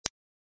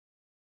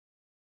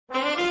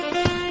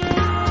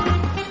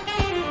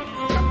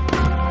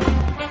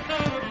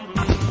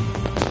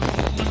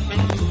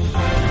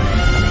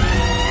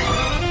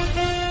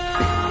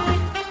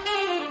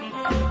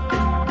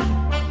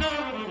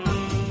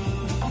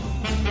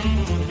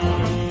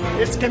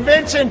It's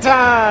convention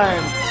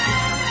time!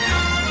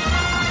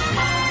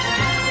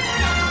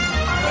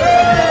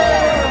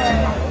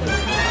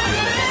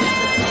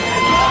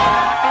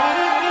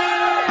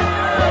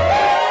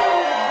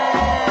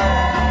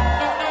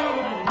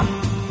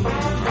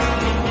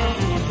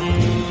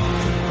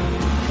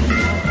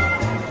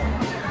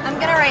 I'm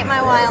gonna write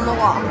my why on the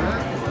wall.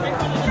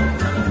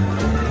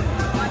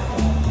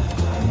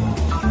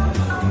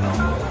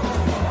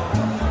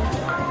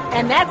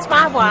 And that's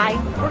my why.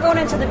 We're going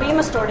into the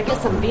Vemma store to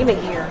get some Vemma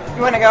gear.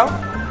 You want to go?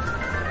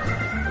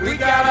 We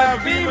got our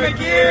Vemma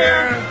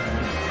gear!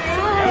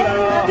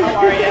 Hello, how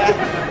are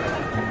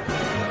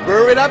you?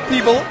 Brew it up,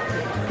 people!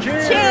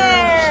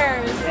 Cheers!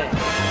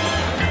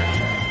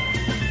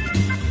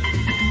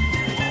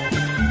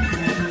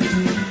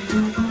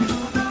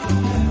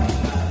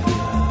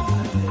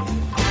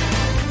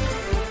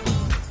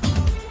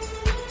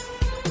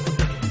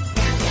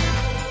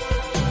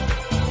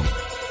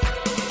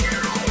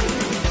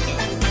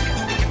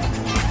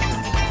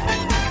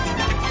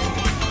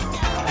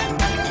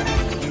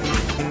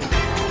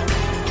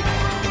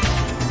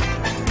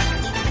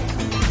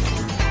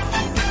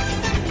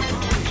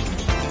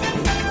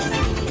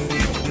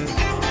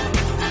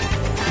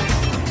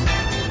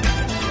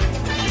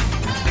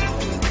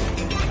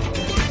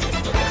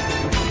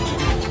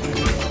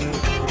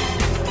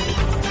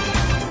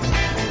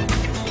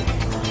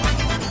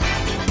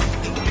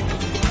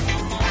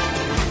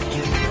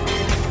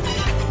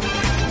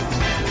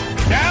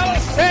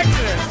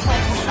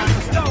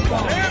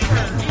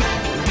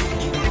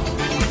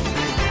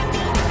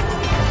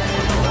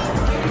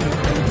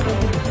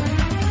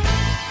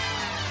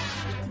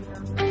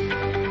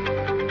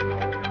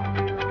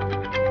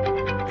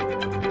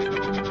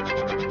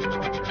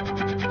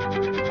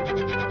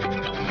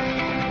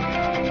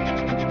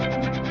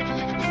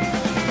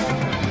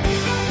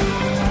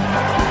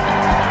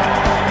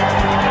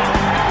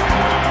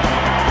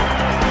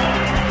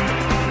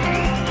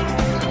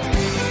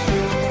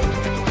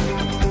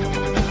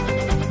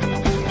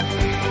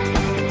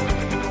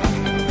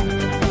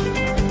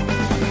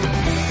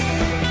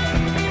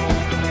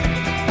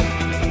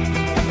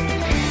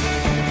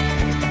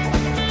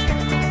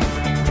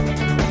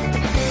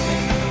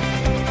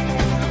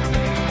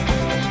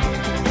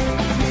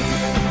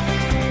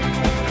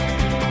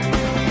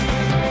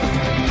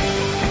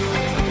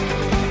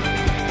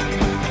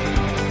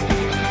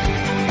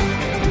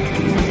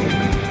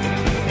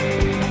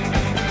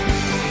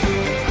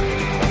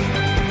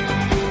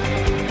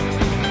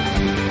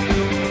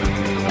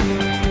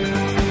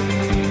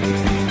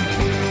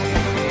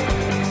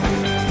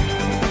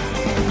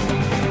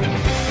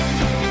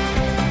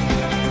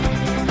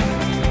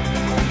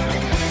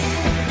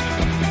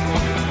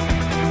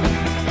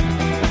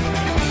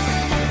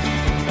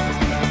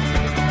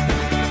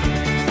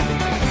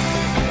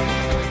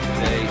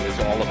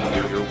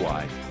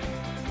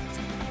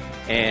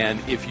 And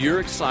if you're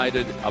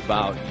excited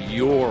about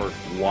your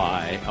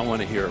why, I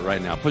want to hear it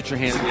right now. Put your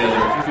hands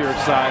together if you're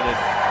excited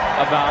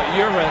about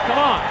your why. Come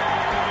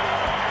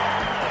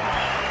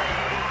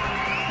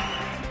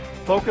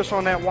on. Focus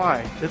on that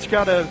why. It's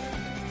got to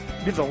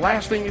be the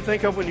last thing you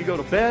think of when you go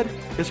to bed.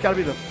 It's got to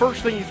be the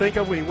first thing you think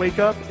of when you wake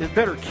up. It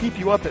better keep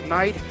you up at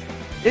night.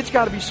 It's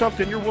got to be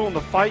something you're willing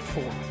to fight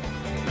for.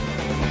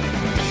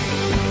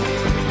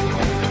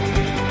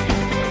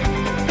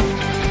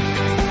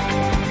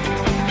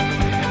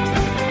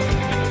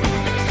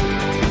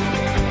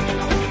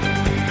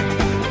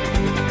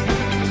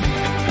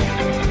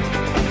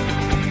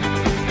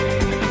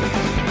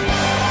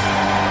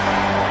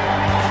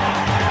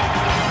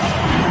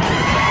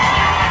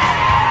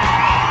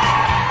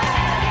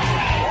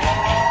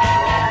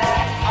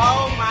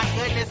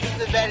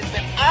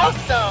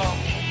 Awesome!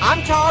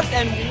 I'm charged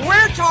and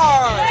we're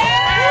charged!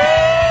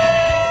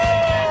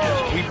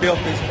 We built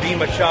this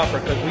Vemma chopper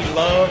because we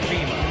love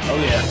Vemma. Oh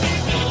yeah.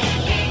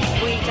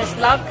 We just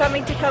love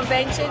coming to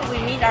convention. We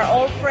meet our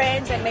old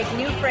friends and make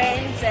new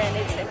friends, and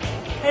it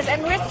has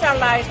enriched our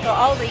lives for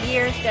all the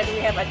years that we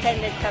have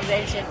attended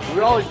convention.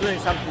 We're always doing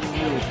something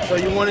new. So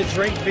you want to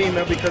drink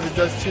Vemma because it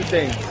does two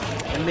things.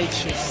 It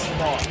makes you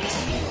smart.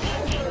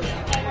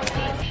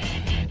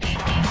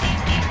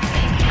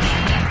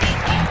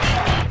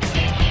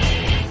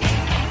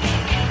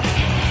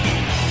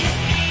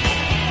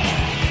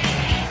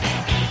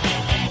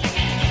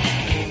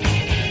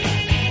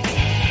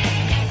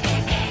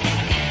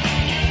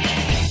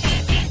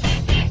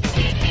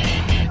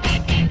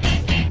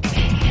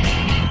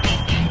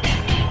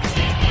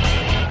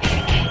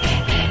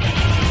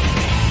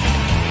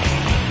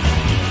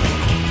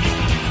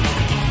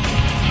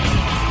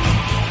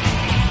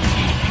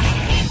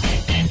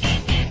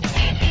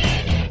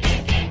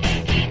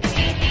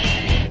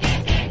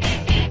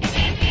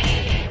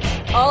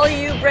 All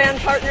you brand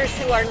partners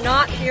who are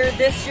not here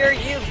this year,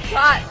 you've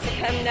got to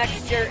come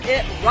next year.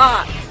 It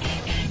rocks.